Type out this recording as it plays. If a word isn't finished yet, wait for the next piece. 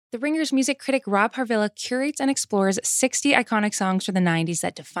The Ringer's music critic Rob Harvilla curates and explores 60 iconic songs from the 90s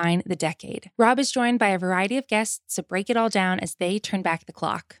that define the decade. Rob is joined by a variety of guests to break it all down as they turn back the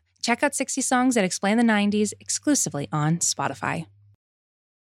clock. Check out 60 Songs That Explain the 90s exclusively on Spotify.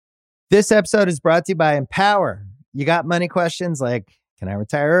 This episode is brought to you by Empower. You got money questions like, can I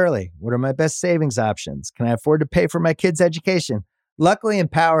retire early? What are my best savings options? Can I afford to pay for my kids' education? Luckily,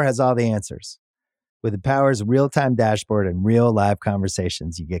 Empower has all the answers. With Empower's real-time dashboard and real live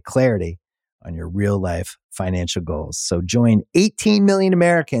conversations, you get clarity on your real-life financial goals. So join 18 million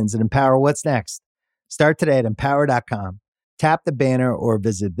Americans and Empower what's next. Start today at empower.com. Tap the banner or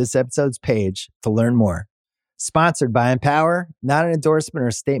visit this episode's page to learn more. Sponsored by Empower, not an endorsement or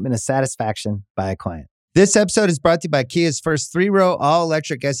a statement of satisfaction by a client. This episode is brought to you by Kia's first three-row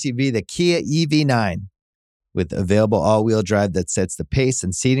all-electric SUV, the Kia EV9. With available all-wheel drive that sets the pace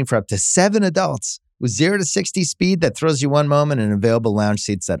and seating for up to 7 adults. With 0 to 60 speed that throws you one moment and available lounge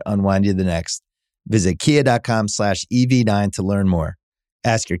seats that unwind you the next. Visit kia.com/EV9 to learn more.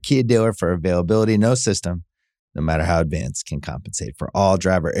 Ask your Kia dealer for availability. No system, no matter how advanced, can compensate for all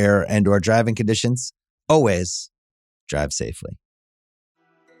driver error and or driving conditions. Always drive safely.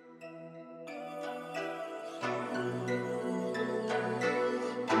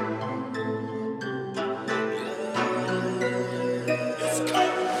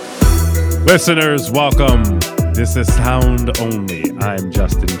 Listeners, welcome. This is Sound Only. I'm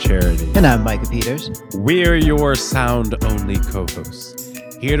Justin Charity. And I'm Micah Peters. We're your Sound Only co-hosts,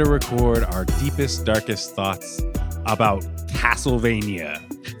 here to record our deepest, darkest thoughts about Castlevania.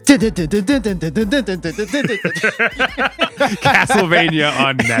 Castlevania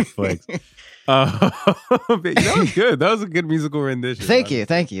on Netflix. That was good. That was a good musical rendition. Thank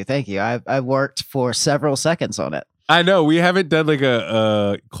you. I worked for several seconds on it. I know we haven't done like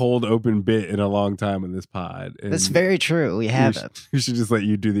a cold open bit in a long time in this pod. That's very true. We haven't. We should just let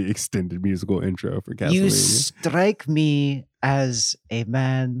you do the extended musical intro for Castlevania. You strike me as a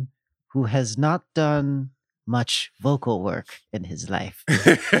man who has not done much vocal work in his life.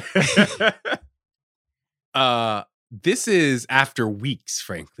 This is after weeks,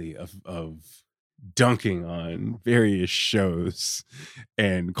 frankly, of dunking on various shows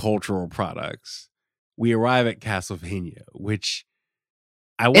and cultural products. We arrive at Castlevania, which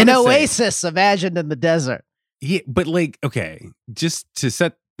I want to say... An oasis imagined in the desert. Yeah, but like, okay, just to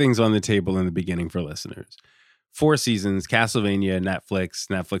set things on the table in the beginning for listeners. 4 seasons, Castlevania, Netflix.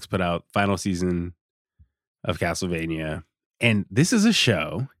 Netflix put out final season of Castlevania. And this is a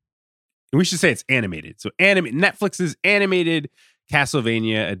show, and we should say it's animated. So Netflix's animated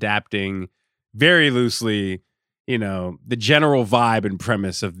Castlevania, adapting very loosely, you know, the general vibe and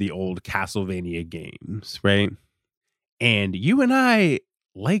premise of the old Castlevania games, right? And you and I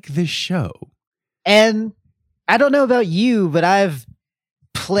like this show. And I don't know about you, but I've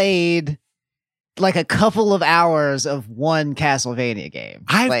played like a couple of hours of one Castlevania game.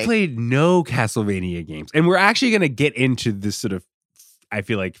 I've played no Castlevania games. And we're actually going to get into this sort of, I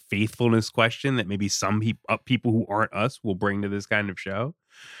feel like, faithfulness question that maybe some people who aren't us will bring to this kind of show.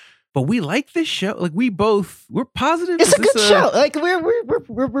 But we like this show. Like we're positive. It's a good show. Like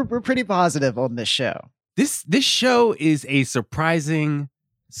we're pretty positive on this show. This show is a surprising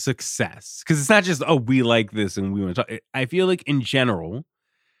success because it's not just, oh, we like this and we want to talk. I feel like in general.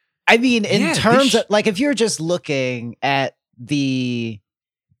 I mean, in terms of like, if you're just looking at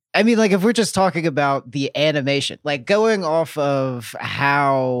if we're just talking about the animation, like going off of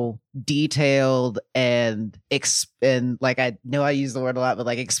how detailed and like, I know I use the word a lot, but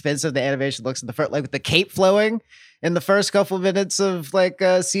like expensive the animation looks in the first, like with the cape flowing in the first couple of minutes of like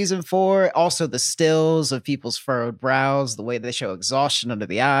season 4, also the stills of people's furrowed brows, the way they show exhaustion under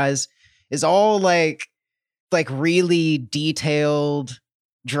the eyes is all like really detailed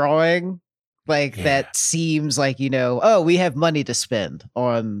drawing. That seems like, oh, we have money to spend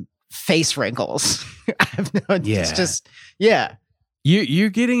on face wrinkles. It's just, yeah. You're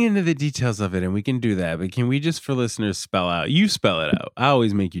getting into the details of it, and we can do that. But can we just, for listeners, spell it out? I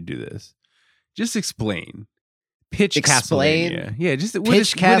always make you do this. Just explain. Pitch Castlevania. Yeah, just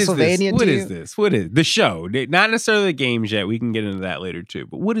pitch Castlevania. What is this? What is the show? Not necessarily the games yet. We can get into that later too.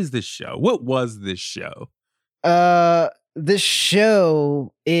 But what is this show? What was this show? This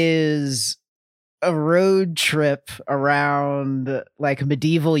show is a road trip around like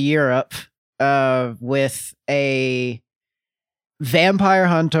medieval Europe with a vampire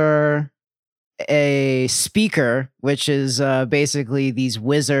hunter, a speaker, which is basically these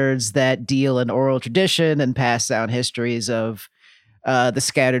wizards that deal in oral tradition and pass down histories of the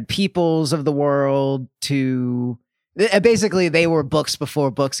scattered peoples of the world to... Basically, they were books before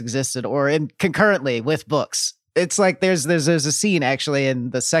books existed, or concurrently with books. it's like there's a scene actually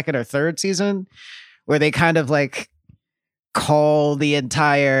in the second or third season where they kind of like call the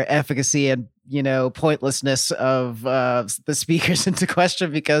entire efficacy and pointlessness of the speakers into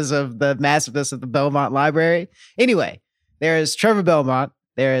question because of the massiveness of the Belmont Library. Anyway, there is Trevor Belmont,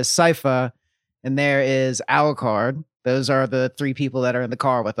 there is Sypha, and there is Alucard. Those are the three people that are in the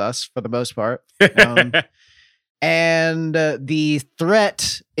car with us for the most part. And the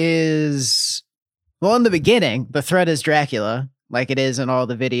threat is, well, in the beginning, the threat is Dracula, like it is in all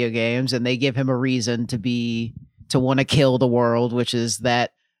the video games, and they give him a reason to want to kill the world, which is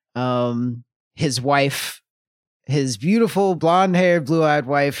that his wife, his beautiful blonde-haired, blue-eyed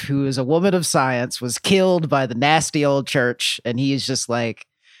wife, who is a woman of science, was killed by the nasty old church, and he's just like,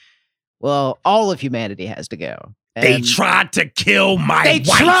 well, all of humanity has to go. And they tried to kill my wife. They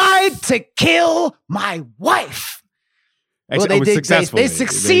tried to kill my wife. Actually, well, they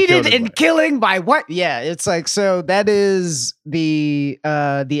succeeded in killing my wife. Yeah, it's like, so that is the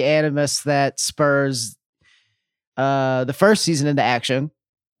animus that spurs the first season into action.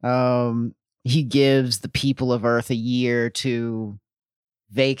 He gives the people of Earth a year to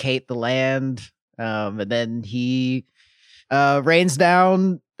vacate the land, and then he rains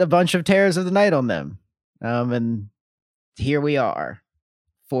down a bunch of terrors of the night on them. And here we are,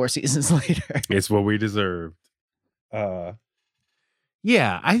 4 seasons later. It's what we deserved.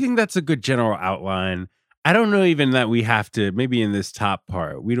 Yeah, I think that's a good general outline. I don't know even that we have to, maybe in this top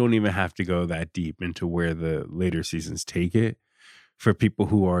part, we don't even have to go that deep into where the later seasons take it for people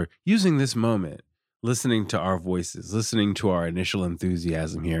who are using this moment, listening to our voices, listening to our initial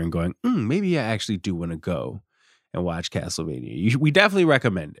enthusiasm here and going, maybe I actually do want to go and watch Castlevania. We definitely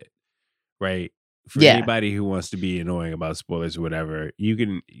recommend it, right? For anybody who wants to be annoying about spoilers or whatever, you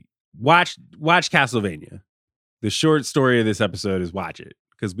can watch Castlevania. The short story of this episode is watch it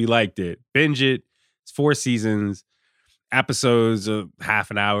because we liked it. Binge it. It's 4 seasons, episodes of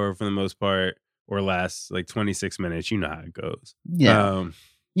half an hour for the most part or less, like 26 minutes. You know how it goes. Yeah,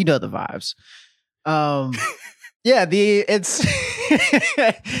 you know the vibes. Yeah, it's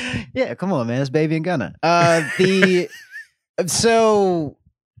yeah. Come on, man, it's Baby and Gunna. So.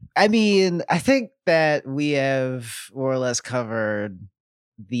 I mean, I think that we have more or less covered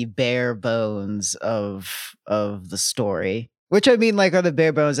the bare bones of the story, which I mean, like, are the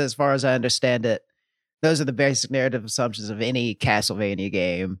bare bones as far as I understand it. Those are the basic narrative assumptions of any Castlevania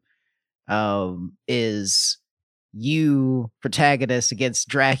game. Is you, protagonist, against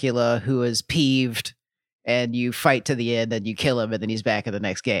Dracula, who is peeved, and you fight to the end and you kill him and then he's back in the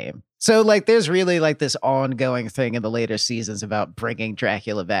next game. So like there's really like this ongoing thing in the later seasons about bringing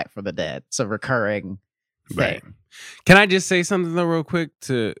Dracula back from the dead. It's a recurring thing. Right. Can I just say something though real quick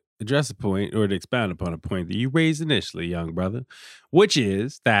to address a point or to expound upon a point that you raised initially, young brother, which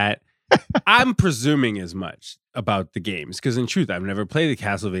is that I'm presuming as much about the games because in truth, I've never played the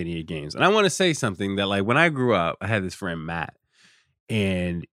Castlevania games. And I want to say something that like when I grew up, I had this friend Matt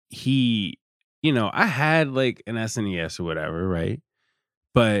and he, I had like an SNES or whatever, right?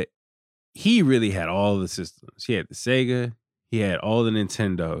 But he really had all the systems. He had the Sega. He had all the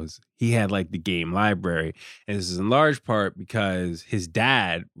Nintendos. He had like the game library. And this is in large part because his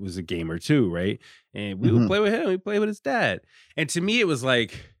dad was a gamer too, right? And we would play with him. We played with his dad. And to me, it was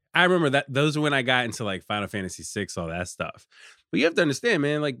like, I remember that those are when I got into like Final Fantasy VI, all that stuff. But you have to understand,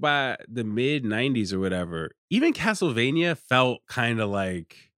 man, like by the mid 90s or whatever, even Castlevania felt kind of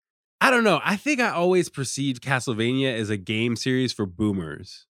like, I don't know. I think I always perceived Castlevania as a game series for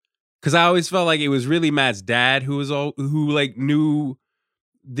boomers. Because I always felt like it was really Matt's dad who knew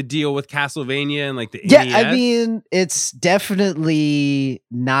the deal with Castlevania and like the NES. Yeah, I mean, it's definitely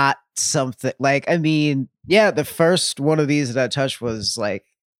not something like, I mean, yeah, the first one of these that I touched was like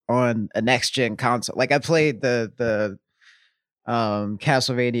on a next gen console. Like I played the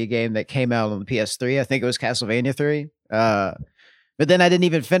Castlevania game that came out on the PS3. I think it was Castlevania 3. But then I didn't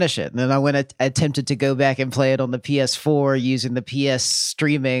even finish it. And then I attempted to go back and play it on the PS4 using the PS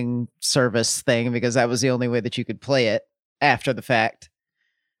streaming service thing because that was the only way that you could play it after the fact.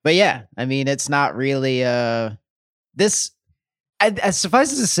 But yeah, I mean, it's not really this.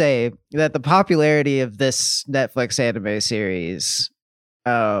 Suffice it to say that the popularity of this Netflix anime series,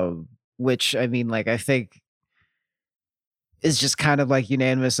 which I mean, like I think is just kind of like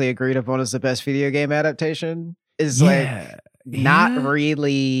unanimously agreed upon as the best video game adaptation, is like. Not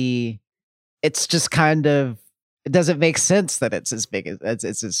really. It's just kind of. It doesn't make sense that it's as big as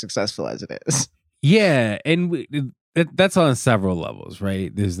it's as successful as it is. Yeah, and that's on several levels,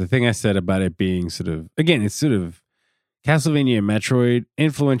 right? There's the thing I said about it being sort of again, it's sort of Castlevania and Metroid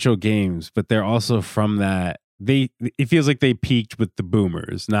influential games, but they're also from that. It feels like they peaked with the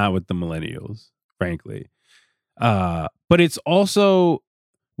boomers, not with the millennials, frankly. But it's also,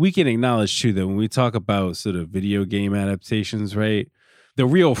 we can acknowledge too that when we talk about sort of video game adaptations, right? The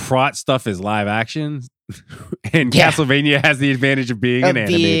real fraught stuff is live action. And Castlevania has the advantage of being an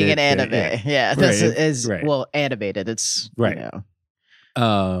animated. Being an anime. Yeah. That's Right. is Right. well animated. It's Right. you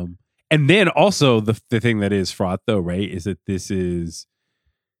know. And then also the thing that is fraught though, right, is that this is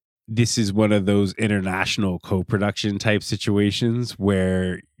one of those international co-production type situations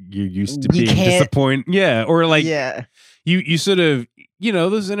where you're used to You being can't- disappointed. Yeah. Or like yeah. you sort of, you know,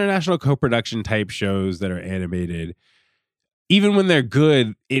 those international co-production type shows that are animated, even when they're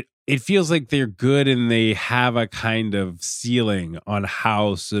good, it feels like they're good and they have a kind of ceiling on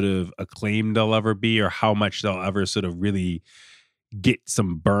how sort of acclaimed they'll ever be or how much they'll ever sort of really get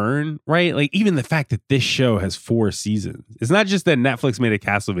some burn, right? Like even the fact that this show has 4 seasons. It's not just that Netflix made a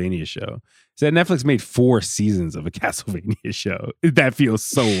Castlevania show. It's that Netflix made 4 seasons of a Castlevania show. That feels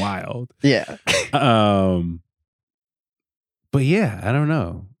so wild. Yeah. But yeah, I don't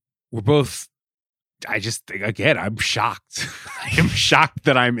know. We're both, I just think, again, I'm shocked. I am shocked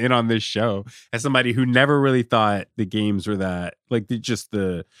that I'm in on this show as somebody who never really thought the games were that, like the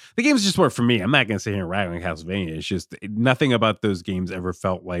games just weren't for me. I'm not going to sit here and rag on Castlevania. It's just nothing about those games ever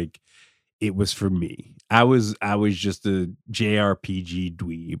felt like it was for me. I was just a JRPG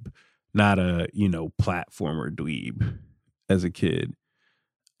dweeb, not a, platformer dweeb as a kid.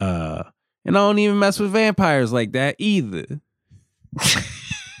 And I don't even mess with vampires like that either.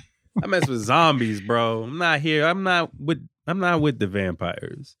 I mess with zombies, bro. I'm not with the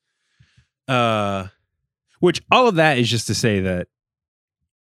vampires. Which all of that is just to say that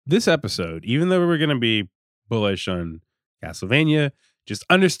this episode, even though we're going to be bullish on Castlevania, just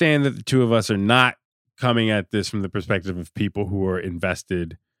understand that the two of us are not coming at this from the perspective of people who are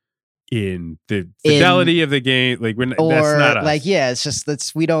invested in the fidelity of the game. Like that's not us. Like, yeah, it's just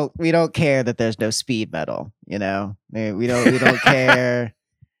we don't care that there's no speed metal, we don't care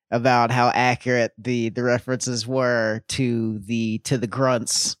about how accurate the references were to the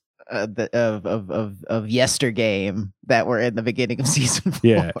grunts of Yestergame that were in the beginning of season 4.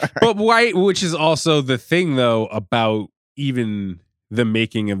 Yeah. But why, which is also the thing though about even the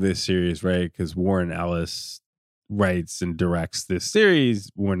making of this series, right? Because Warren Ellis writes and directs this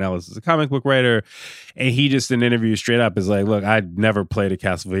series. Warren Ellis is a comic book writer, and he just in an interview straight up is like, look, I'd never played a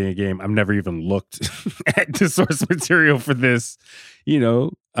Castlevania game. I've never even looked at the source material for this,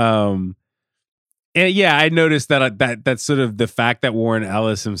 and yeah, I noticed that sort of the fact that Warren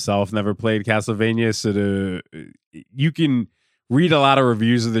Ellis himself never played Castlevania, sort of, you can read a lot of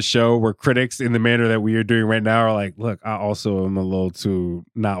reviews of the show where critics in the manner that we are doing right now are like, look, I also am a little too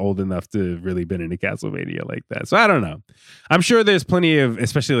not old enough to really been into Castlevania like that. So I don't know. I'm sure there's plenty of,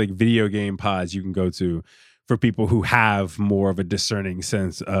 especially like video game pods you can go to for people who have more of a discerning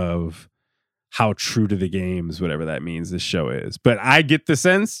sense of how true to the games, whatever that means, this show is. But I get the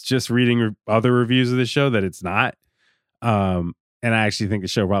sense just reading other reviews of the show that it's not. And I actually think the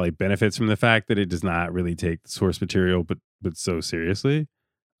show probably benefits from the fact that it does not really take the source material, but so seriously.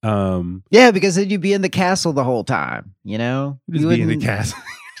 Yeah, because then you'd be in the castle the whole time, You just be in the castle.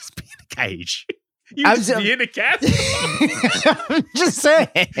 You just be in the cage. You just be in the castle. I'm just saying.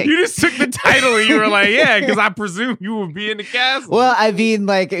 You just took the title and you were like, yeah, because I presume you would be in the castle. Well, I mean,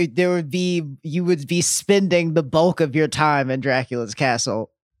 like you would be spending the bulk of your time in Dracula's castle,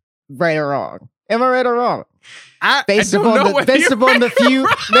 right or wrong. Am I right or wrong? Based upon the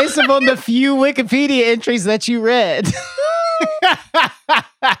few Wikipedia entries that you read.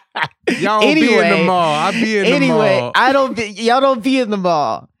 Y'all be in the mall. I be in the mall. Y'all don't be in the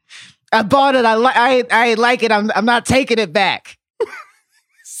mall. I bought it. I like it. I'm not taking it back.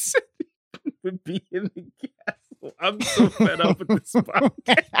 Would be in the castle. I'm so fed up with this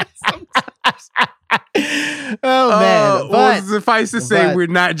podcast. Oh man! Well, suffice to say, we're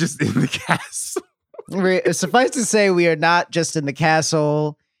not just in the castle. Suffice to say, we are not just in the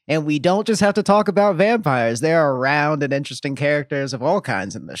castle, and we don't just have to talk about vampires. There are round and interesting characters of all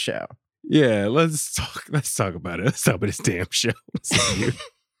kinds in this show. Yeah, let's talk about it. Let's talk about this damn show.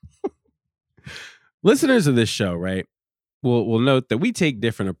 Listeners of this show, right, will note that we take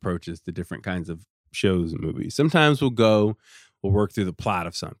different approaches to different kinds of shows and movies. Sometimes we'll work through the plot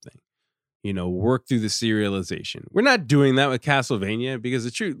of something. Work through the serialization. We're not doing that with Castlevania because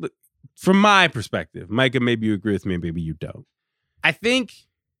the truth, from my perspective, Micah, maybe you agree with me, maybe you don't. I think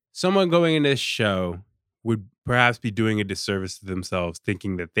someone going into this show would perhaps be doing a disservice to themselves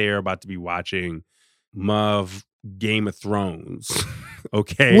thinking that they're about to be watching Game of Thrones.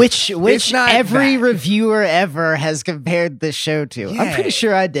 Okay. Which every reviewer ever has compared this show to. Yeah. I'm pretty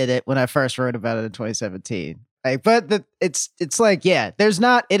sure I did it when I first wrote about it in 2017. But it's like, yeah,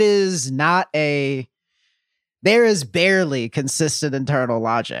 it is not a there is barely consistent internal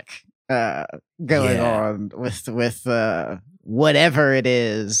logic going on with whatever it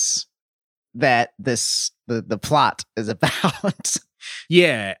is that the plot is about.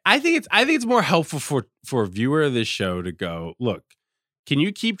 Yeah, I think it's more helpful for a viewer of this show to go, look, can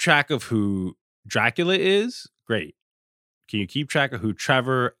you keep track of who Dracula is? Great. Can you keep track of who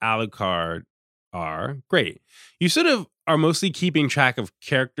Trevor, Alucard are? Great. You sort of are mostly keeping track of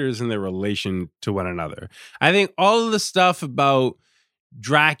characters and their relation to one another. I think all of the stuff about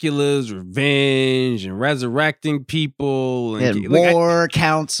Dracula's revenge and resurrecting people and war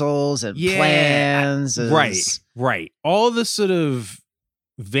councils and plans. Right. All the sort of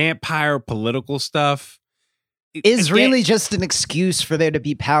vampire political stuff is really just an excuse for there to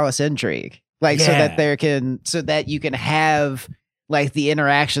be palace intrigue. Like, so that you can have like the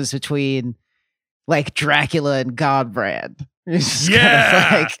interactions between like Dracula and Godbrand. It's kind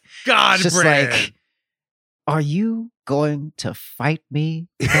of like Godbrand. Like, are you going to fight me,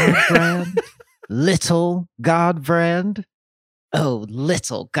 Godbrand? Little Godbrand? Oh,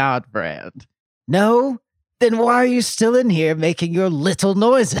 little Godbrand. No? Then why are you still in here making your little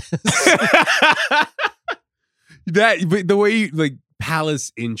noises? But the way you like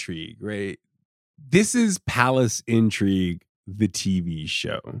palace intrigue, right? This is Palace Intrigue, the TV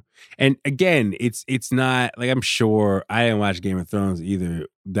show. And again, it's not like, I'm sure I didn't watch Game of Thrones either.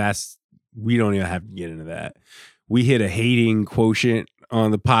 We don't even have to get into that. We hit a hating quotient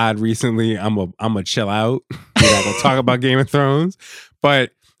on the pod recently. I'm a chill out. We're not gonna talk about Game of Thrones,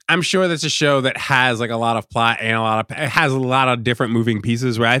 but I'm sure that's a show that has like a lot of plot and it has a lot of different moving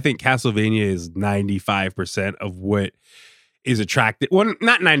pieces, where I think Castlevania is 95% of what is attractive. Well,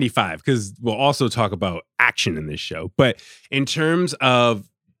 not 95, because we'll also talk about action in this show. But in terms of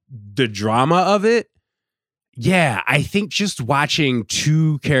the drama of it, yeah, I think just watching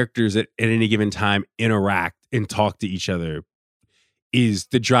two characters at any given time interact and talk to each other is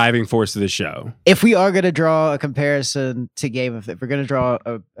the driving force of the show. If we are going to draw a comparison to if we're going to draw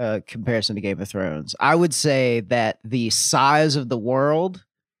a comparison to Game of Thrones, I would say that the size of the world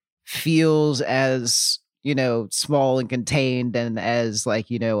feels as, small and contained, and as like,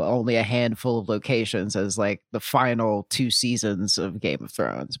 only a handful of locations as like the final 2 seasons of Game of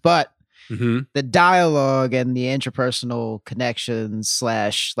Thrones. But the dialogue and the interpersonal connections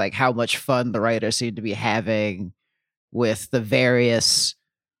 / like how much fun the writers seem to be having with the various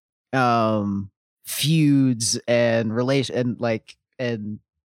feuds and and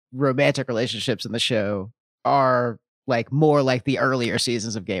romantic relationships in the show are like more like the earlier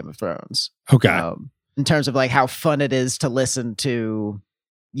seasons of Game of Thrones. Okay. In terms of like how fun it is to listen to,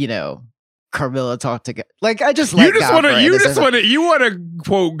 Carmilla talk to like, I just like you just want to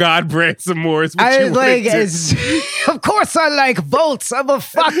quote Godbrand some more. Is what I you like. Of course, I like Volts. I'm a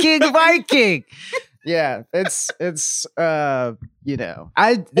fucking Viking. Yeah, it's just Godbrand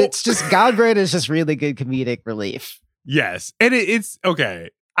is just really good comedic relief. Yes, and it's okay.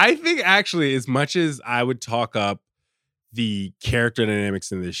 I think actually, as much as I would talk up the character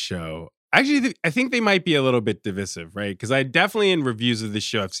dynamics in this show, actually, I think they might be a little bit divisive, right? Because I definitely, in reviews of this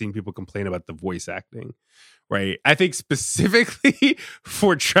show, I've seen people complain about the voice acting, right? I think specifically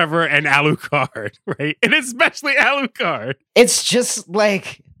for Trevor and Alucard, right? And especially Alucard. It's just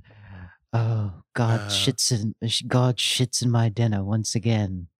like, oh, God shits in my dinner once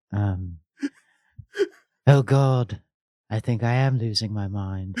again. Oh, God, I think I am losing my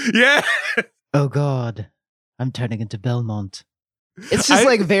mind. Yeah. Oh, God, I'm turning into Belmont. It's just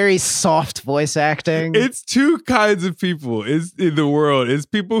like very soft voice acting. It's two kinds of people in the world. It's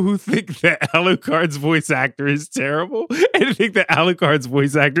people who think that Alucard's voice actor is terrible and think that Alucard's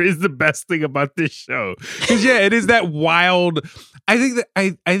voice actor is the best thing about this show. Because it is that wild. I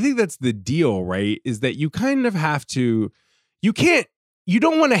think that's the deal, right? Is that you kind of have to. You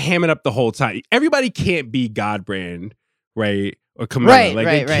don't want to ham it up the whole time. Everybody can't be Godbrand, right? Or Camilla.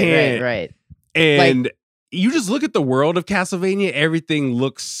 Right. And you just look at the world of Castlevania, everything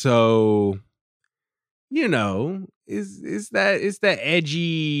looks so, is that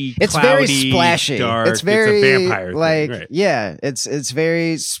edgy, it's cloudy, very splashy, dark. It's very it's a vampire like thing, right? Yeah, it's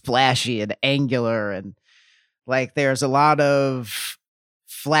very splashy and angular, and like there's a lot of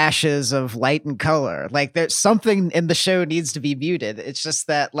flashes of light and color. Like there's something in the show needs to be muted. It's just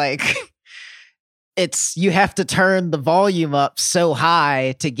that like you have to turn the volume up so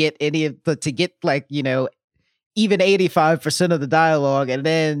high to get even 85% of the dialogue, and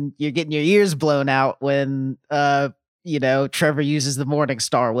then you're getting your ears blown out when Trevor uses the Morning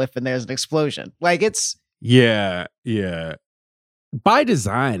Star whip and there's an explosion. Like it's yeah by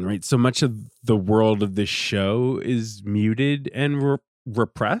design, right? So much of the world of this show is muted and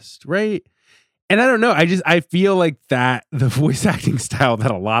repressed, right? And I don't know. I feel like that the voice acting style that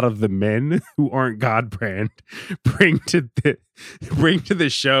a lot of the men who aren't Godbrand bring to the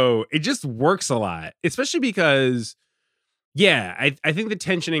show, it just works a lot. Especially because, yeah, I think the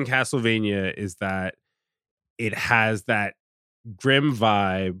tension in Castlevania is that it has that grim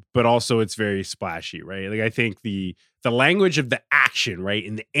vibe, but also it's very splashy, right? Like I think the language of the action, right,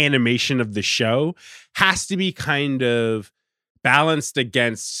 and the animation of the show has to be kind of balanced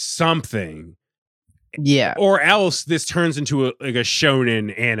against something. Yeah. Or else this turns into a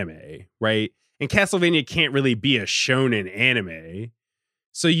shonen anime, right? And Castlevania can't really be a shonen anime.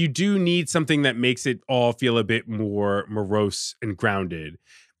 So you do need something that makes it all feel a bit more morose and grounded.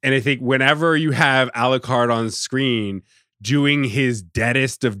 And I think whenever you have Alucard on screen doing his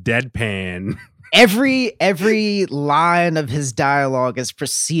deadest of deadpan, every line of his dialogue is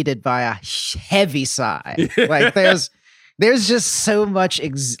preceded by a heavy sigh. Like there's just so much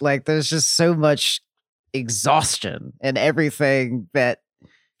there's just so much exhaustion and everything that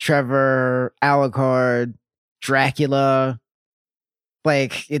Trevor, Alucard, Dracula,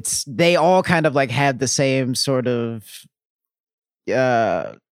 like they all kind of like had the same sort of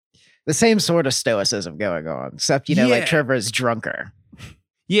stoicism going on, except like Trevor is drunker.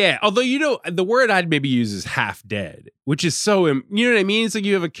 Yeah, although the word I'd maybe use is half dead, which is so you know what I mean. It's like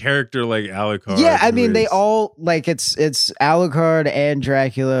you have a character like Alucard. Yeah, I mean they all like it's Alucard and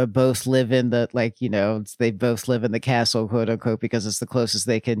Dracula both live in the they both live in the castle, quote unquote, because it's the closest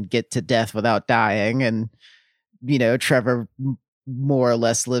they can get to death without dying, and Trevor more or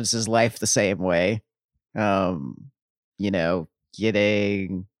less lives his life the same way.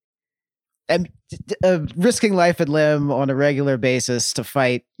 Getting risking life and limb on a regular basis to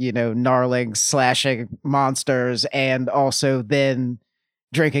fight, gnarling, slashing monsters, and also then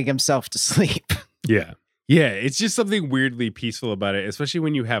drinking himself to sleep. Yeah. Yeah. It's just something weirdly peaceful about it, especially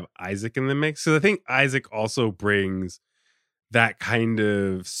when you have Isaac in the mix. So I think Isaac also brings that kind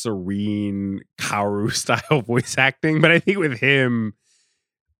of serene Kaoru style voice acting. But I think with him,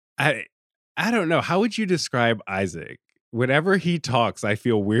 I don't know. How would you describe Isaac? Whenever he talks, I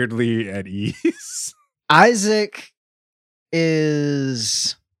feel weirdly at ease. Isaac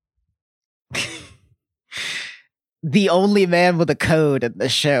is the only man with a code in the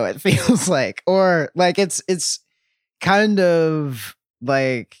show, it feels like. Or like it's kind of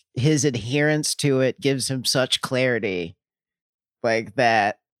like his adherence to it gives him such clarity like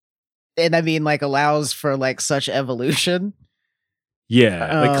that. And I mean, like allows for like such evolution.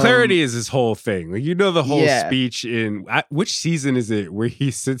 Yeah, like clarity is his whole thing. Like the whole speech in which season is it where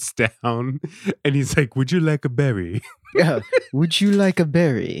he sits down and he's like, "Would you like a berry?" Yeah, would you like a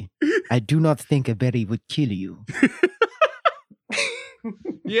berry? I do not think a berry would kill you.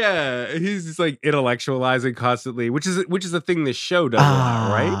 Yeah, he's just like intellectualizing constantly, which is a thing this show does a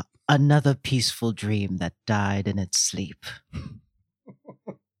lot, right? Another peaceful dream that died in its sleep.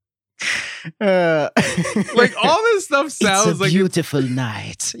 Like all this stuff sounds like a beautiful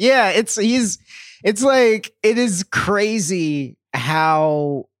night. Yeah, it's like it is crazy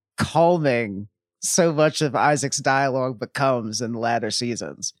how calming so much of Isaac's dialogue becomes in the latter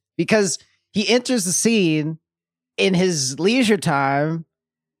seasons, because he enters the scene in his leisure time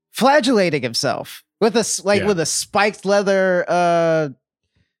flagellating himself with a spiked leather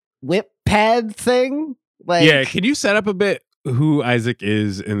whip pad thing. Like, yeah, can you set up a bit who Isaac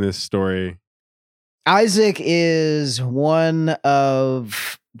is in this story? Isaac is one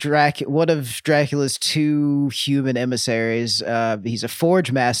of Dracula's two human emissaries. He's a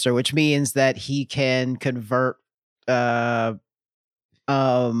forge master, which means that he can convert dead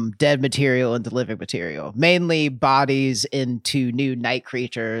material into living material, mainly bodies into new night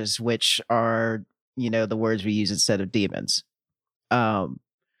creatures, which are the words we use instead of demons. I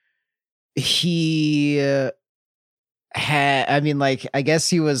guess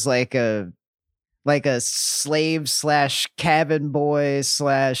he was like a slave / cabin boy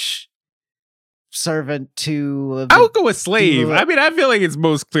 / servant to. I would go with slave. I mean, I feel like it's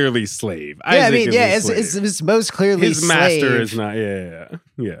most clearly slave. Yeah, it's most clearly his slave. master is not.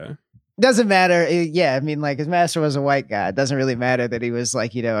 Yeah. Doesn't matter. Yeah, I mean, like his master was a white guy. It doesn't really matter that he was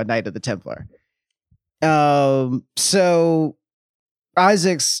like a Knight of the Templar. So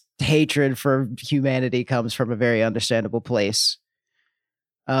Isaac's hatred for humanity comes from a very understandable place,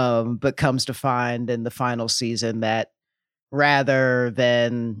 but comes to find in the final season that rather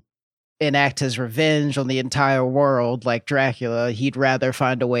than enact his revenge on the entire world like Dracula, he'd rather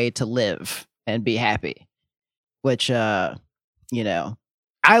find a way to live and be happy, which I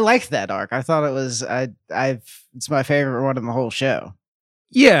liked that arc. I thought it was it's my favorite one in the whole show.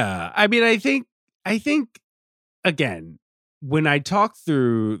 Yeah, I mean, I think again, when I talk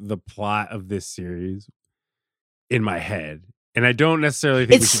through the plot of this series in my head, and I don't necessarily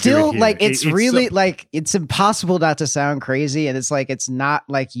think it's we should do still it here. like it's really so, like it's impossible not to sound crazy, and it's like it's not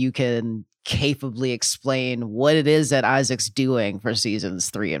like you can capably explain what it is that Isaac's doing for seasons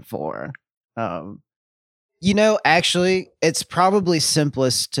 3 and 4. Actually, it's probably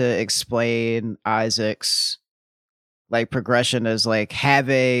simplest to explain Isaac's like progression as like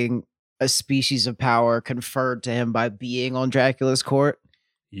having a species of power conferred to him by being on Dracula's court.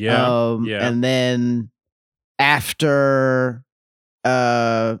 yeah. And then after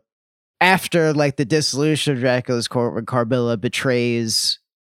like the dissolution of Dracula's court, when Carmilla betrays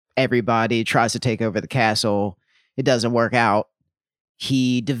everybody, tries to take over the castle, it doesn't work out.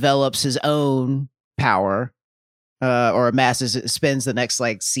 He develops his own power, or spends the next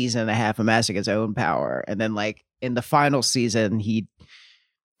like season and a half amassing his own power, and then like in the final season, he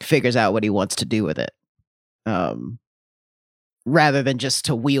figures out what he wants to do with it, rather than just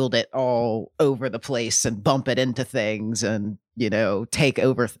to wield it all over the place and bump it into things and take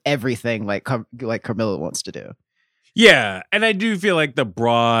over everything like Carmilla wants to do. Yeah, and I do feel like the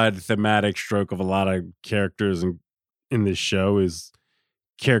broad thematic stroke of a lot of characters in this show is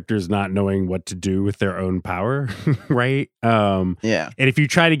characters not knowing what to do with their own power, right? Yeah. And if you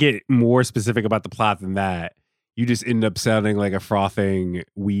try to get more specific about the plot than that, you just end up sounding like a frothing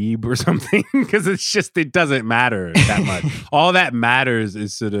weeb or something, because it doesn't matter that much. All that matters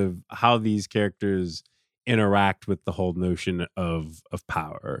is sort of how these characters interact with the whole notion of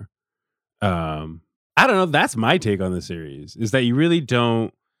power. I don't know. That's my take on the series, is that you really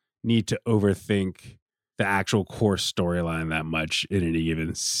don't need to overthink the actual core storyline that much in any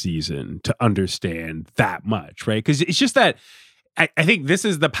given season to understand that much, right? Because it's just that I think this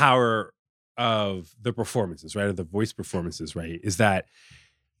is the power of the performances, right? Of the voice performances, right? Is that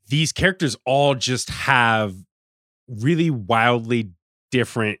these characters all just have really wildly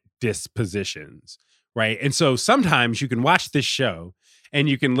different dispositions, right? And so sometimes you can watch this show and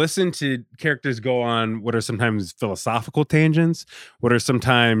you can listen to characters go on what are sometimes philosophical tangents, what are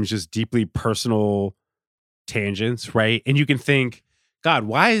sometimes just deeply personal tangents, right? And you can think, God,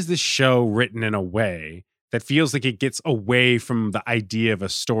 why is this show written in a way that feels like it gets away from the idea of a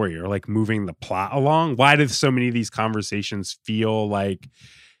story or like moving the plot along? Why do so many of these conversations feel like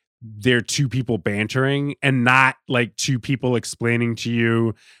they're two people bantering and not like two people explaining to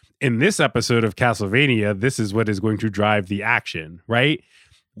you, in this episode of Castlevania, this is what is going to drive the action, right?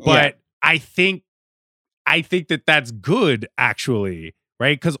 But I think that that's good, actually,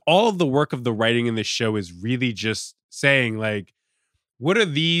 right? Because all of the work of the writing in this show is really just saying, like, what are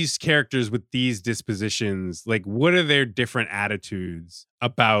these characters with these dispositions? Like, what are their different attitudes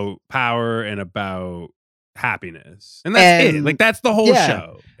about power and about happiness? And that's it. Like, that's the whole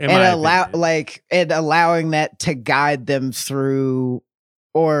show. And allowing that to guide them through,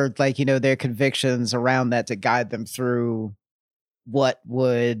 or like, their convictions around that to guide them through what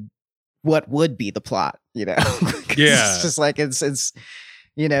would be the plot, Yeah. It's just like, it's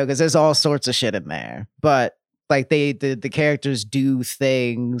because there's all sorts of shit in there, but like the characters do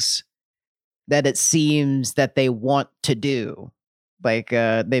things that it seems that they want to do. Like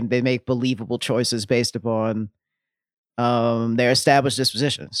they make believable choices based upon their established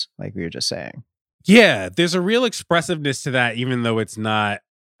dispositions, like we were just saying. Yeah, there's a real expressiveness to that, even though it's not,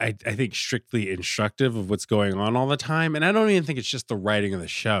 I think, strictly instructive of what's going on all the time. And I don't even think it's just the writing of the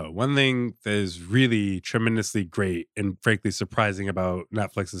show. One thing that is really tremendously great and frankly surprising about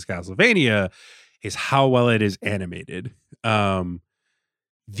Netflix's Castlevania is how well it is animated. I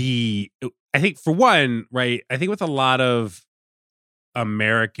think for one, right, I think with a lot of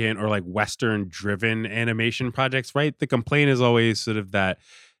American or like Western driven animation projects, right, the complaint is always sort of that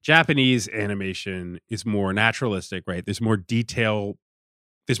Japanese animation is more naturalistic, right? There's more detail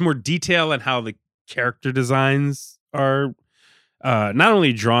in how the character designs are not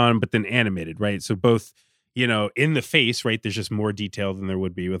only drawn, but then animated, right? So both, in the face, right, there's just more detail than there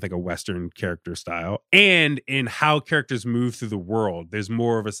would be with like a Western character style. And in how characters move through the world, there's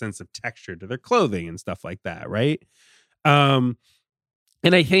more of a sense of texture to their clothing and stuff like that, right? And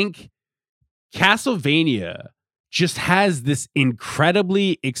I think Castlevania just has this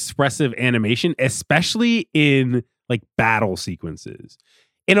incredibly expressive animation, especially in like battle sequences,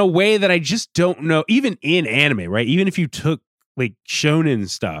 in a way that I just don't know, even in anime, right? Even if you took like shonen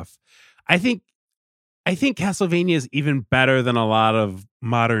stuff, I think Castlevania is even better than a lot of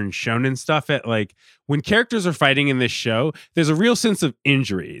modern shonen stuff. At like when characters are fighting in this show, there's a real sense of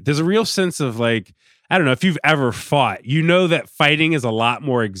injury. There's a real sense of like, I don't know if you've ever fought, that fighting is a lot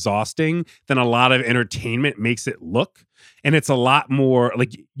more exhausting than a lot of entertainment makes it look. And it's a lot more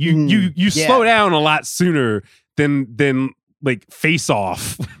like you slow down a lot sooner than like face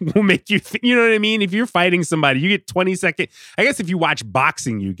off will make you you know what I mean? If you're fighting somebody, you get 20 seconds. I guess if you watch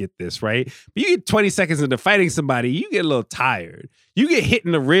boxing, you get this, right? But you get 20 seconds into fighting somebody, you get a little tired. You get hit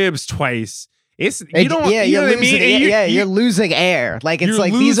in the ribs twice. It's you don't you know what I mean? You're losing air. Like it's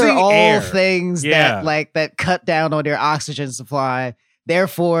like these are all things that cut down on your oxygen supply.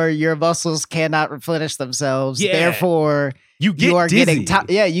 Therefore, your muscles cannot replenish themselves. Yeah. Therefore, you get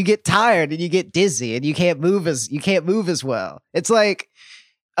tired and you get dizzy and you can't move as well. It's like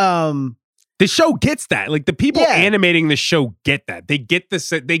the show gets that. Like the people animating the show get that. They get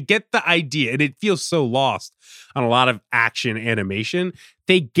the idea, and it feels so lost on a lot of action animation.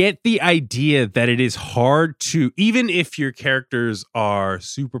 They get the idea that it is hard to, even if your characters are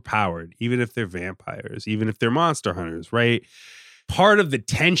super powered, even if they're vampires, even if they're monster hunters, right? Part of the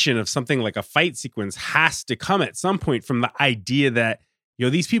tension of something like a fight sequence has to come at some point from the idea that, you know,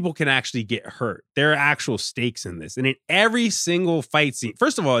 these people can actually get hurt. There are actual stakes in this. And in every single fight scene,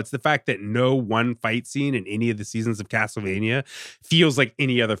 first of all, it's the fact that no one fight scene in any of the seasons of Castlevania feels like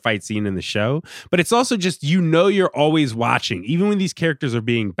any other fight scene in the show. But it's also just, you know, you're always watching. Even when these characters are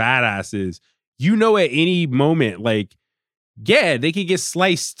being badasses, you know at any moment, like, yeah, they could get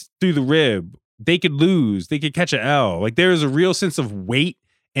sliced through the rib. They could lose. They could catch an L. Like there is a real sense of weight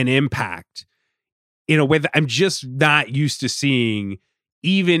and impact in a way that I'm just not used to seeing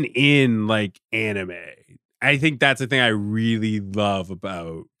even in like anime. I think that's the thing I really love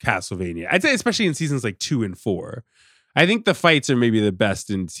about Castlevania. I'd say especially in seasons like 2 and 4. I think the fights are maybe the best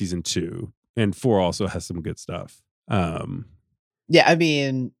in season 2, and 4 also has some good stuff. Yeah, I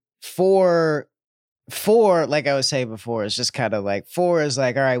mean, 4, like I was saying before, is just kind of like 4 is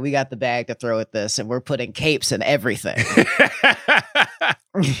like, all right, we got the bag to throw at this, and we're putting capes and everything.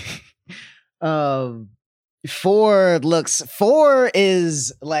 4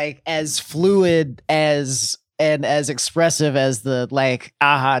 is like as fluid as and as expressive as the like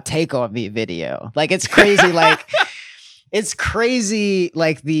aha take on me video. Like it's crazy. Like it's crazy.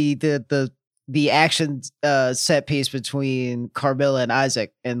 Like the action set piece between Carmilla and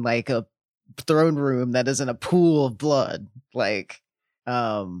Isaac in like a throne room that is in a pool of blood. Like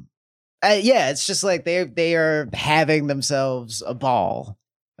it's just like they are having themselves a ball.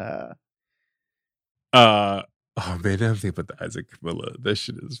 Oh man, I don't think about the Isaac Camilla. That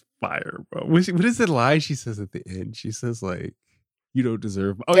shit is fire, bro. What is the line she says at the end? She says like, "You don't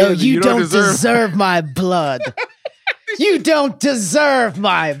deserve." You don't deserve my blood. You don't deserve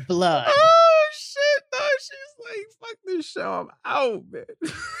my blood. Oh shit! No, she's like, "Fuck this show. I'm out, man."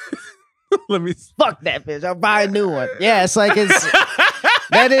 Let me fuck that bitch. I'll buy a new one. Yeah, it's like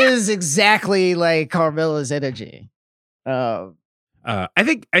that is exactly like Carmilla's energy. I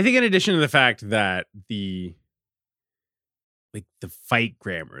think in addition to the fact that the fight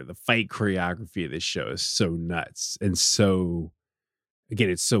grammar, the fight choreography of this show is so nuts and so, again,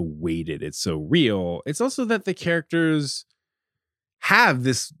 it's so weighted, it's so real. It's also that the characters have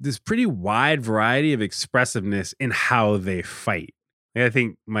this pretty wide variety of expressiveness in how they fight. I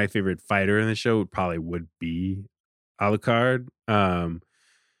think my favorite fighter in the show would be Alucard.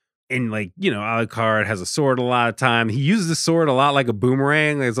 And like, you know, Alucard has a sword a lot of time. He uses the sword a lot like a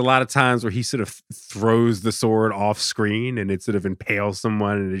boomerang. There's a lot of times where he sort of throws the sword off screen and it sort of impales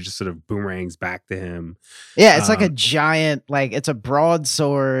someone and it just sort of boomerangs back to him. Yeah, it's like a giant, like it's a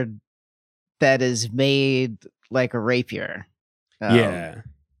broadsword that is made like a rapier. Yeah.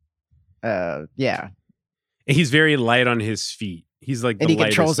 And he's very light on his feet. He's like, and he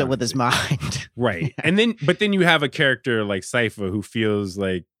controls it with his mind. Right. And then you have a character like Sypha who feels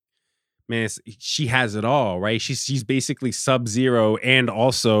like, man, she has it all, right? She's basically Sub-Zero and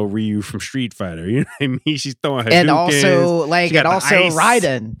also Ryu from Street Fighter. You know what I mean? She's throwing her and also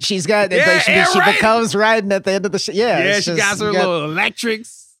Raiden. She's got she becomes Raiden at the end of the show. She got her little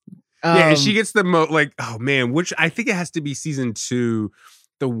electrics. And she gets the like, oh man, which I think it has to be season 2,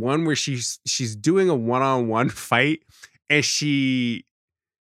 the one where she's doing a one-on-one fight and she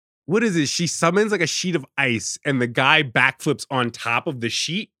summons like a sheet of ice and the guy backflips on top of the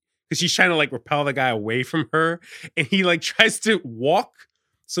sheet because she's trying to like repel the guy away from her, and he like tries to walk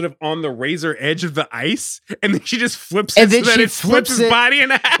sort of on the razor edge of the ice, and then she just flips it, and then so that it flips his body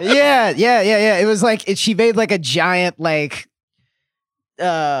in half. Yeah. It was like she made like a giant like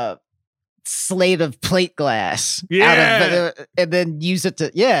slate of plate glass out of and then use it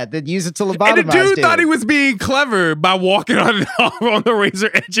to lobotomize. And the dude thought he was being clever by walking on the razor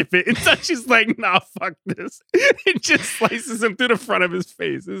edge of it, and so she's like, nah, fuck this. It just slices him through the front of his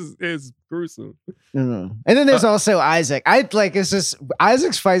face. It's gruesome. Mm-hmm. And then there's also Isaac.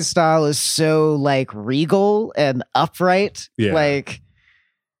 Isaac's fight style is so like regal and upright. Yeah. Like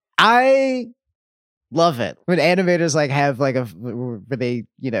Love it. When animators like have like where they,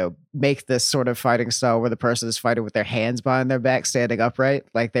 make this sort of fighting style where the person is fighting with their hands behind their back, standing upright,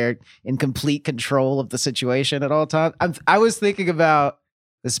 like they're in complete control of the situation at all times. I was thinking about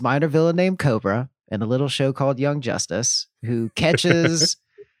this minor villain named Cobra in a little show called Young Justice, who catches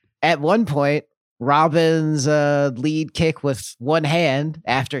at one point Robin's lead kick with one hand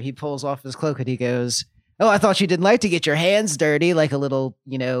after he pulls off his cloak, and he goes, "Oh, I thought you didn't like to get your hands dirty," like a little,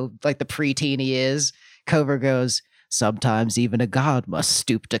 like the preteen he is. Cobra goes, "Sometimes even a god must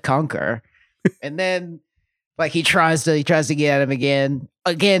stoop to conquer." And then like he tries to get at him again.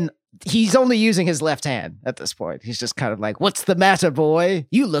 Again, he's only using his left hand at this point. He's just kind of like, "What's the matter, boy?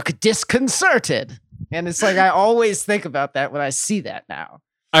 You look disconcerted." And it's like I always think about that when I see that now.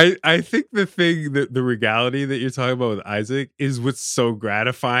 I think the thing that the regality that you're talking about with Isaac is what's so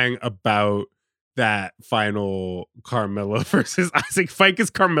gratifying about that final Carmilla versus Isaac fight, because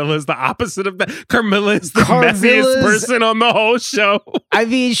Carmilla is the opposite of that. Carmilla is the messiest person on the whole show. I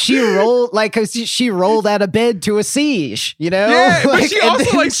mean, she rolled she rolled out of bed to a siege, Yeah, like, but she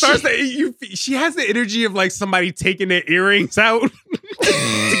also like starts she has the energy of like somebody taking their earrings out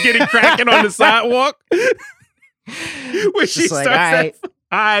to getting cracking on the sidewalk. When she starts like,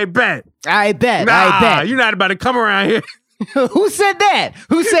 I bet. Nah, you're not about to come around here. Who said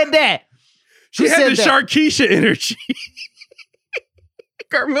that? She had the Sharkeisha energy.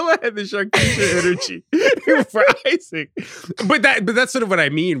 Carmilla had the Sharkeisha energy for Isaac. But that's sort of what I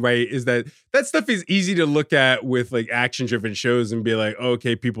mean, right? Is that stuff is easy to look at with like action-driven shows and be like, oh,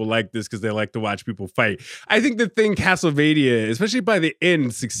 okay, people like this because they like to watch people fight. I think the thing Castlevania, especially by the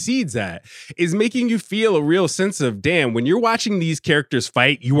end, succeeds at is making you feel a real sense of, damn, when you're watching these characters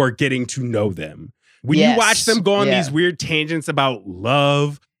fight, you are getting to know them. When you watch them go on these weird tangents about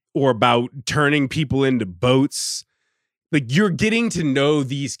love or about turning people into boats, like you're getting to know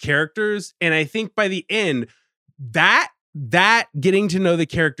these characters. And I think by the end, that getting to know the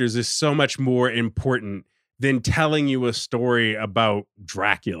characters is so much more important than telling you a story about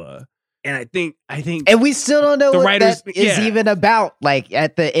Dracula. And I think and we still don't know what writers, that is even about. Like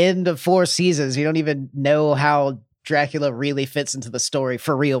at the end of 4 seasons, you don't even know how Dracula really fits into the story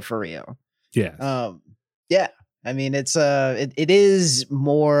for real. Yeah. Yeah. I mean, it's it is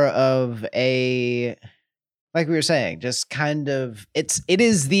more of a, like we were saying, just kind of it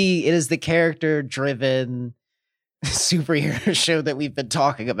is the character driven superhero show that we've been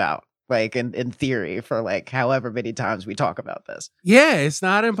talking about, like in theory, for like however many times we talk about this. Yeah, it's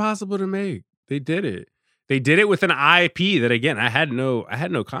not impossible to make. They did it. They did it with an IP that, again, I had no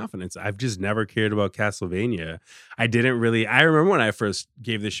confidence. I've just never cared about Castlevania. I remember when I first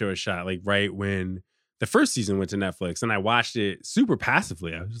gave the show a shot, like right when the first season went to Netflix, and I watched it super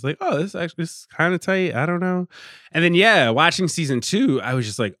passively. I was just like, oh, this is kind of tight. I don't know. And then, watching season 2, I was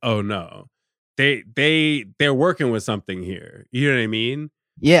just like, oh no, they're working with something here. You know what I mean?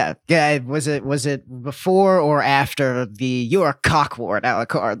 Yeah. Was it before or after the "you're a cockwart"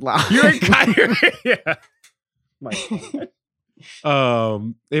 Alucard line? You're a cockwart. Yeah. My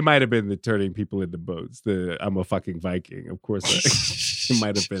God. It might have been the turning people into boats. The "I'm a fucking Viking." Of course, it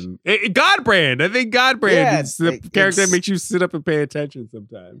might have been Godbrand. I think Godbrand is the character that makes you sit up and pay attention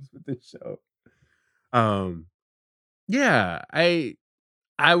sometimes with this show.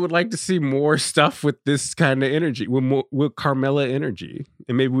 I would like to see more stuff with this kind of energy, with Carmilla energy,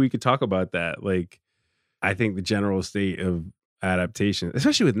 and maybe we could talk about that. Like, I think the general state of adaptation,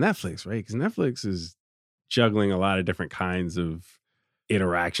 especially with Netflix, right? Because Netflix is juggling a lot of different kinds of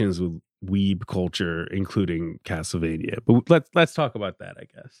interactions with weeb culture, including Castlevania. But let's talk about that, I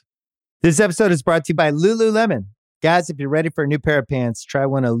guess. This episode is brought to you by Lululemon. Guys, if you're ready for a new pair of pants, try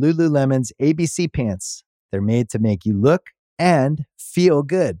one of Lululemon's ABC pants. They're made to make you look and feel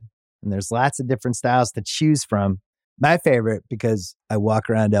good. And there's lots of different styles to choose from. My favorite, because I walk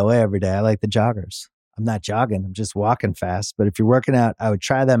around LA every day, I like the joggers. I'm not jogging, I'm just walking fast. But if you're working out, I would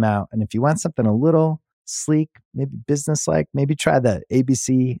try them out. And if you want something a little sleek, maybe business-like, maybe try the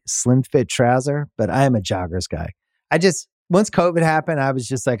ABC Slim Fit trouser. But I am a joggers guy. Once COVID happened, I was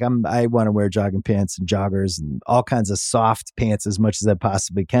just like, I want to wear jogging pants and joggers and all kinds of soft pants as much as I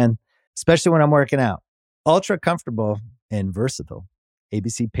possibly can, especially when I'm working out. Ultra comfortable and versatile.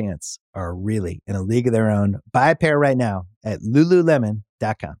 ABC pants are really in a league of their own. Buy a pair right now at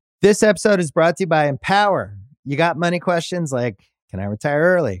Lululemon.com. This episode is brought to you by Empower. You got money questions like, can I retire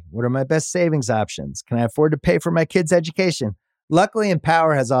early? What are my best savings options? Can I afford to pay for my kids' education? Luckily,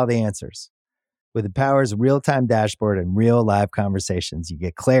 Empower has all the answers. With Empower's real-time dashboard and real live conversations, you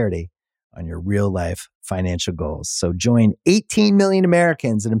get clarity on your real-life financial goals. So join 18 million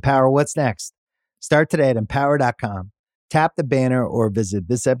Americans and empower what's next. Start today at empower.com. Tap the banner or visit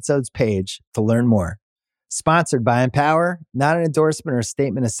this episode's page to learn more. Sponsored by Empower, not an endorsement or a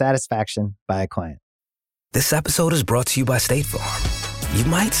statement of satisfaction by a client. This episode is brought to you by State Farm. You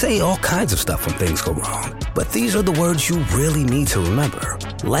might say all kinds of stuff when things go wrong, but these are the words you really need to remember.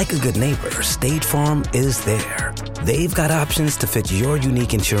 Like a good neighbor, State Farm is there. They've got options to fit your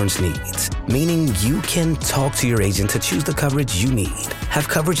unique insurance needs, meaning you can talk to your agent to choose the coverage you need, have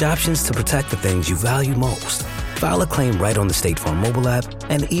coverage options to protect the things you value most, file a claim right on the State Farm mobile app,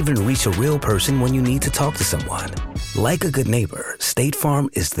 and even reach a real person when you need to talk to someone. Like a good neighbor, State Farm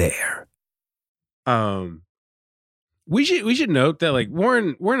is there. We should note that like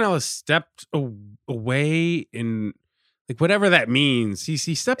Warren Ellis stepped away in like whatever that means. He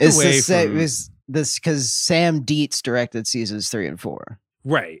stepped away from this because Sam Dietz directed seasons 3 and 4.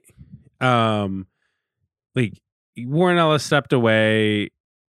 Right. Like Warren Ellis stepped away.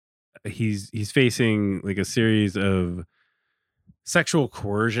 He's facing like a series of sexual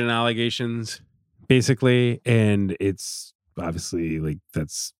coercion allegations, basically, and it's obviously like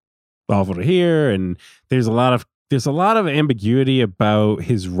that's awful to hear. And there's a lot of ambiguity about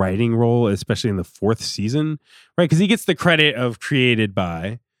his writing role, especially in the 4th season, right? Because he gets the credit of created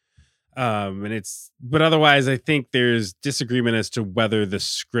by, but otherwise, I think there's disagreement as to whether the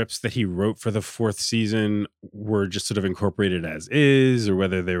scripts that he wrote for the 4th season were just sort of incorporated as is, or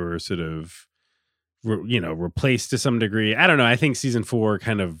whether they were sort of, replaced to some degree. I don't know. I think season 4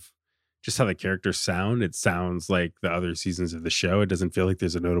 kind of just how the characters sound. It sounds like the other seasons of the show. It doesn't feel like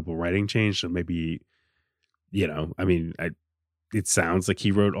there's a notable writing change. So maybe. It sounds like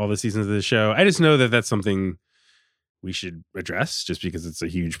he wrote all the seasons of the show. I just know that that's something we should address just because it's a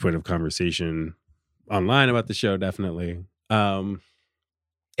huge point of conversation online about the show, definitely. And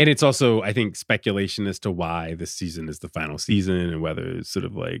it's also, I think, speculation as to why this season is the final season and whether it's sort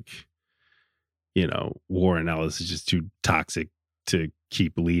of like, Warren Ellis is just too toxic to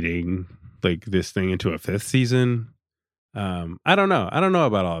keep leading like this thing into a 5th season. I don't know. I don't know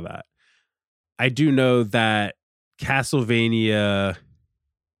about all that. I do know that Castlevania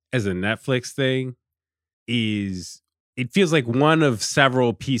as a Netflix thing it feels like one of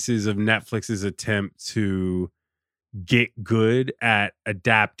several pieces of Netflix's attempt to get good at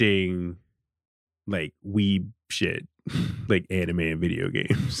adapting like weeb shit, like anime and video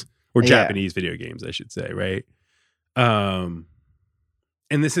games or Japanese video games, I should say. Right. And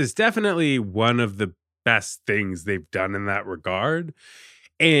this is definitely one of the best things they've done in that regard.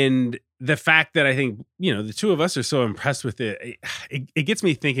 And the fact that I think, the two of us are so impressed with it gets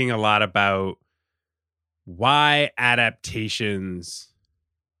me thinking a lot about why adaptations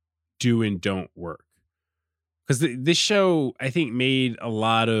do and don't work. Because this show, I think, made a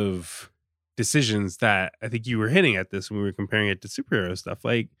lot of decisions that I think you were hinting at this when we were comparing it to superhero stuff.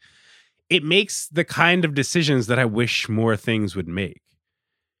 Like, it makes the kind of decisions that I wish more things would make.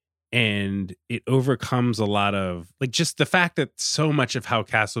 And it overcomes a lot of like just the fact that so much of how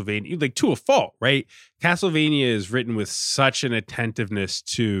Castlevania, like to a fault, right? Castlevania is written with such an attentiveness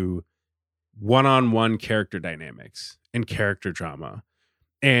to one-on-one character dynamics and character drama.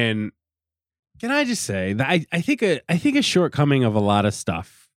 And can I just say that I think a shortcoming of a lot of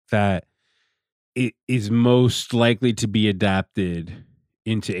stuff that it is most likely to be adapted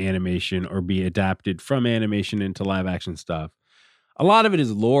into animation or be adapted from animation into live action stuff. A lot of it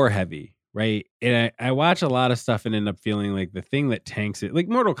is lore heavy, right? And I watch a lot of stuff and end up feeling like the thing that tanks it, like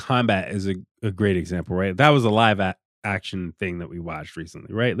Mortal Kombat is a great example, right? That was a live action thing that we watched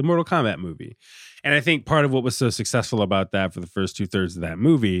recently, right? The Mortal Kombat movie. And I think part of what was so successful about that for the first 2/3 of that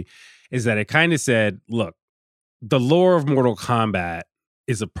movie is that it kind of said, look, the lore of Mortal Kombat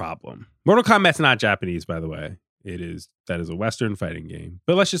is a problem. Mortal Kombat's not Japanese, by the way. That is a Western fighting game.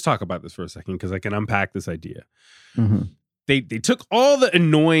 But let's just talk about this for a second because I can unpack this idea. Mm-hmm. They took all the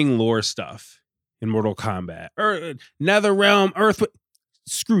annoying lore stuff in Mortal Kombat, or Netherrealm, Earth.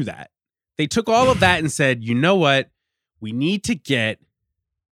 Screw that. They took all of that and said, you know what? We need to get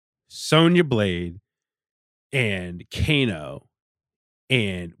Sonya Blade and Kano,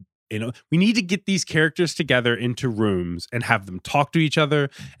 and we need to get these characters together into rooms and have them talk to each other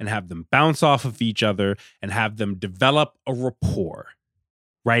and have them bounce off of each other and have them develop a rapport,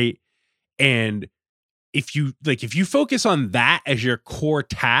 right? And if you focus on that as your core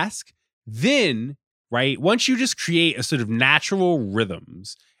task, then, right, once you just create a sort of natural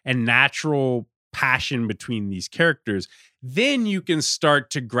rhythms and natural passion between these characters, then you can start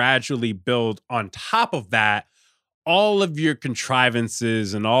to gradually build on top of that all of your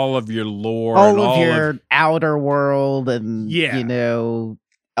contrivances and all of your lore, all of your outer world, and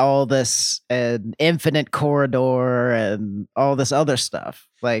all this infinite corridor and all this other stuff.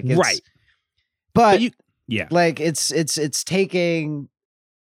 Like, right. But like it's taking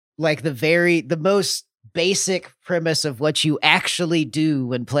like the most basic premise of what you actually do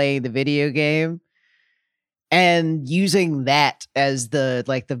when playing the video game, and using that as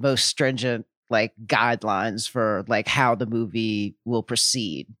the most stringent guidelines for how the movie will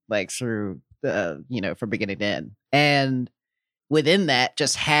proceed, through the from beginning to end. And within that,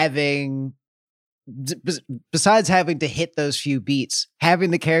 just having, besides having to hit those few beats,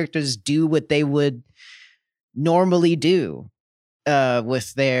 having the characters do what they would normally do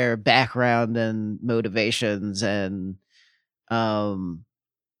with their background and motivations and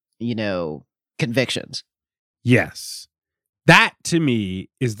convictions. Yes. That to me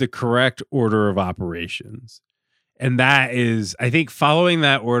is the correct order of operations. And that is, I think, following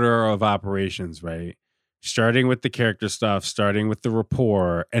that order of operations, right? Starting with the character stuff, starting with the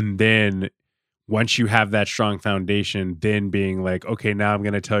rapport, and then once you have that strong foundation, then being like, okay, now I'm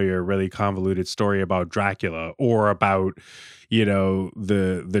going to tell you a really convoluted story about Dracula, or about,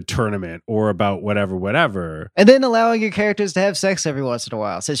 the tournament, or about whatever. And then allowing your characters to have sex every once in a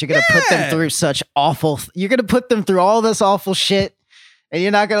while, since you're going to put them through you're going to put them through all this awful shit, and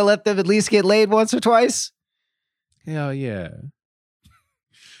you're not going to let them at least get laid once or twice. Hell yeah.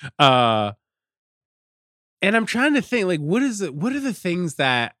 And I'm trying to think, what are the things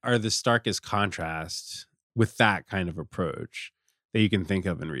that are the starkest contrast with that kind of approach that you can think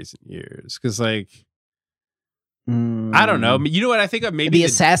of in recent years? Because, I don't know. You know what I think of? Maybe the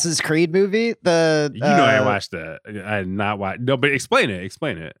Assassin's Creed movie. I watched that. I had not watched. No, but explain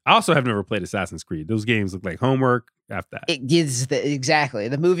it. I also have never played Assassin's Creed. Those games look like homework after that. It gives exactly.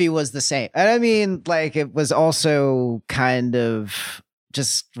 The movie was the same. And I mean, it was also kind of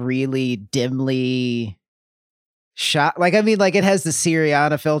just really dimly shot. It has the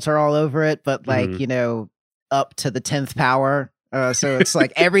Syriana filter all over it, but up to the 10th power. So it's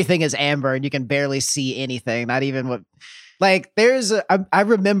everything is amber and you can barely see anything. Not even what, I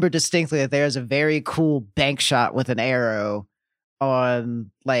remember distinctly that there's a very cool bank shot with an arrow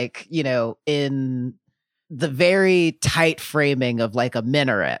on, in the very tight framing of a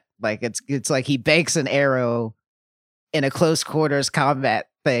minaret. It's like he banks an arrow in a close quarters combat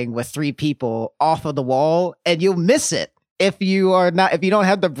thing with 3 people off of the wall, and you'll miss it if you don't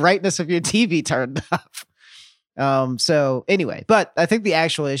have the brightness of your TV turned up. So anyway, but I think the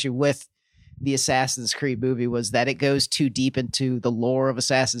actual issue with the Assassin's Creed movie was that it goes too deep into the lore of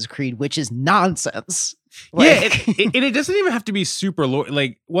Assassin's Creed, which is nonsense. And it doesn't even have to be super lore.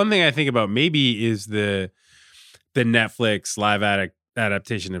 One thing I think about maybe is the Netflix live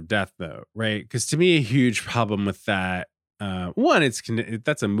adaptation of Death Note, right? Because to me, a huge problem with that, one,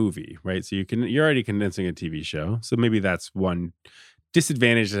 that's a movie, right? So you're already condensing a TV show. So maybe that's one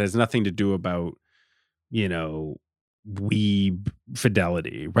disadvantage that has nothing to do about, weeb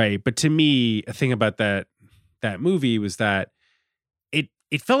fidelity, right? But to me, a thing about that movie was that it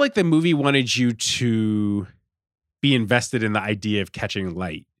felt like the movie wanted you to be invested in the idea of catching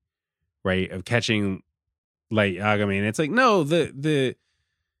light, right? Of catching Light Yagami. It's no, the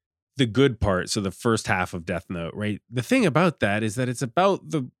good part, so the first half of Death Note, right? The thing about that is that it's about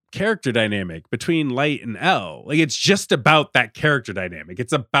the character dynamic between Light and L. It's just about that character dynamic.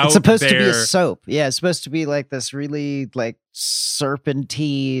 It's supposed to be a soap. Yeah, it's supposed to be this really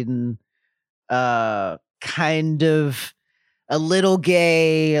serpentine, kind of a little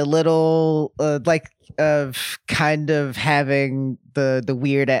gay, a little kind of having the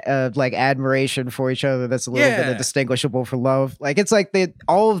weird admiration for each other that's a little bit indistinguishable from love. It's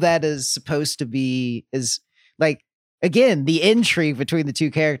all of that is supposed to be again, the intrigue between the two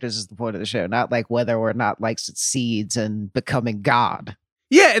characters is the point of the show, not whether or not Light succeeds in becoming God.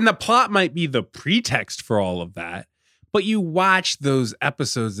 Yeah, and the plot might be the pretext for all of that, but you watch those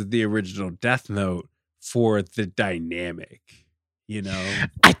episodes of the original Death Note for the dynamic,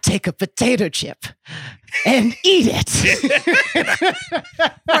 I take a potato chip and eat it.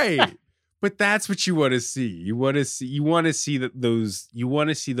 Right. But that's what you want to see. You want to see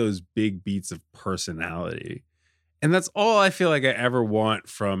those big beats of personality. And that's all I feel like I ever want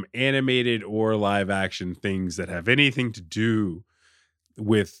from animated or live action things that have anything to do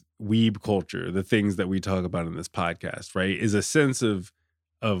with weeb culture, the things that we talk about in this podcast, right? Is a sense of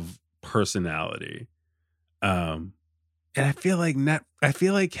personality. And I feel like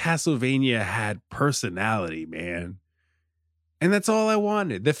Castlevania had personality, man. And that's all I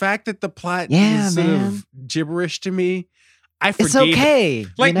wanted. The fact that the plot is sort of gibberish to me, I forgave. It's okay.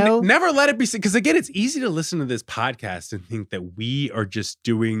 Never let it be, because again, it's easy to listen to this podcast and think that we are just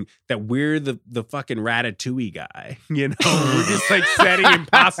that we're the fucking Ratatouille guy. We're just setting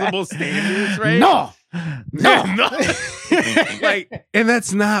impossible standards, right? No. And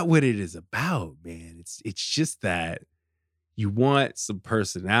that's not what it is about, man. It's just that You want some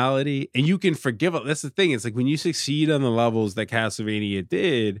personality, and you can forgive. That's the thing. It's like when you succeed on the levels that Castlevania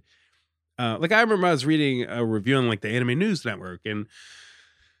did. Like I remember I was reading a review on like the Anime News Network, and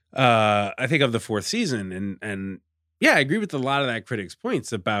I think of the 4th season, and yeah, I agree with a lot of that critic's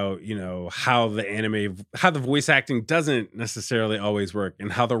points about, you know, how the voice acting doesn't necessarily always work,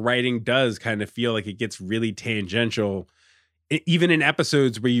 and how the writing does kind of feel like it gets really tangential, even in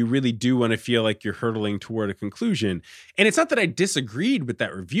episodes where you really do want to feel like you're hurtling toward a conclusion. And it's not that I disagreed with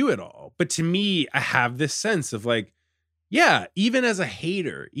that review at all, but to me, I have this sense of like, yeah, even as a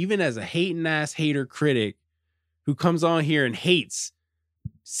hater, even as a hating ass hater critic who comes on here and hates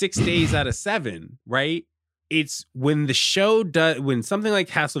 6 days out of 7, right? It's when the show when something like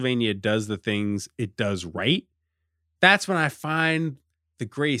Castlevania does the things it does right, that's when I find the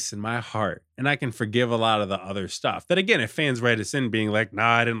grace in my heart, and I can forgive a lot of the other stuff. That again, if fans write us in being like,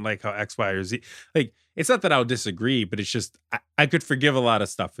 nah, I didn't like how X, Y, or Z, like, it's not that I'll disagree, but it's just, I could forgive a lot of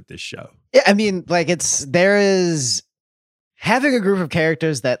stuff with this show. Yeah, I mean, like there is having a group of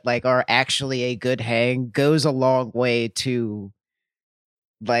characters that like are actually a good hang goes a long way to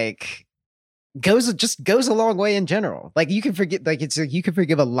like goes a long way in general. Like you can forget, like it's like you can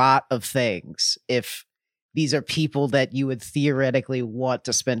forgive a lot of things if these are people that you would theoretically want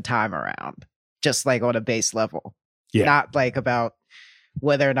to spend time around, just like on a base level. Yeah. Not like about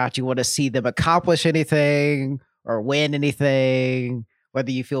whether or not you want to see them accomplish anything or win anything,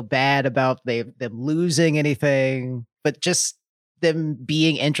 whether you feel bad about them losing anything, but just them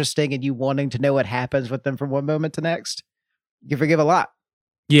being interesting and you wanting to know what happens with them from one moment to next. You can forgive a lot.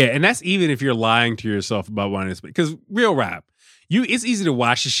 Yeah, and that's even if you're lying to yourself about wanting to, because real rap, it's easy to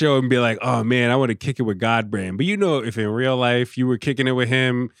watch the show and be like, oh man, I want to kick it with Godbrand. But you know, if in real life you were kicking it with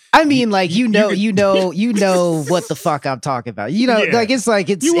him, I mean, like you know what the fuck I'm talking about. You know, Yeah. like it's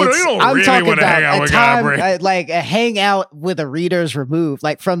You don't I'm really talking wanna hang out about a with time, Godbrand. like a hangout with a reader's removed,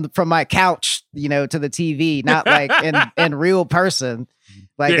 like from my couch, you know, to the TV, not like in real person.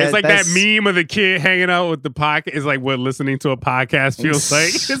 Like yeah, it's like that that's- meme of the kid hanging out with the podcast. It's like what listening to a podcast feels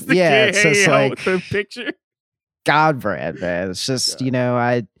like. It's the Yeah, kid it's just hanging out like- with the picture. Godbrand, man. It's just, you know,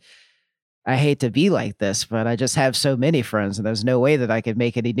 I hate to be like this, but I just have so many friends, and there's no way that I could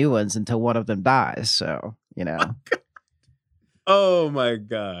make any new ones until one of them dies. So, you know. Oh my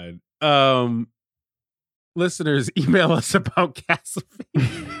God. Listeners, email us about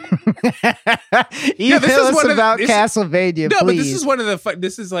Castlevania. Email this is us one of- about this- Castlevania, No, please. but this is one of the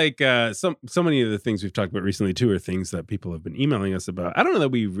this is like so many of the things we've talked about recently too are things that people have been emailing us about. I don't know that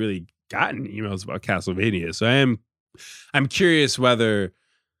we've really gotten emails about Castlevania, so I'm curious whether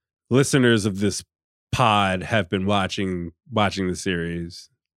listeners of this pod have been watching the series.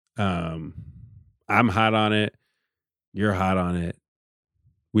 I'm hot on it. You're hot on it.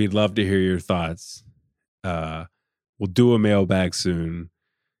 We'd love to hear your thoughts. We'll do a mailbag soon.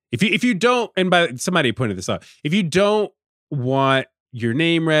 If you don't, and by somebody pointed this out, if you don't want your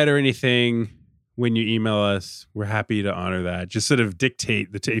name read or anything when you email us, we're happy to honor that. Just sort of dictate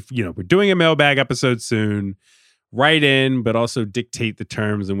we're doing a mailbag episode soon. Write in, but also dictate the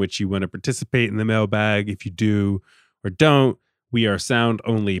terms in which you want to participate in the mailbag. If you do or don't, we are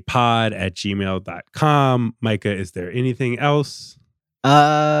soundonlypod@gmail.com. Micah, is there anything else?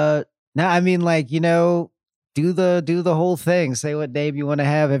 No, I mean, like, you know, do the whole thing. Say what name you want to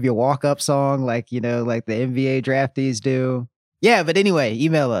have your walk-up song, like, you know, like the NBA draftees do. Yeah, but anyway,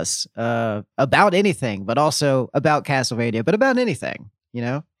 email us about anything, but also about Castlevania, but about anything, you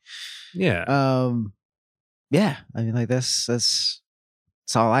know? Yeah. Yeah, I mean, like that's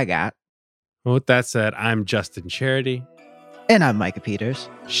all I got. Well, with that said, I'm Justin Charity. And I'm Micah Peters.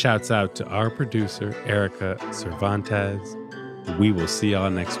 Shouts out to our producer, Erica Cervantes. We will see y'all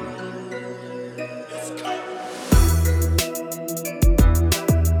next week.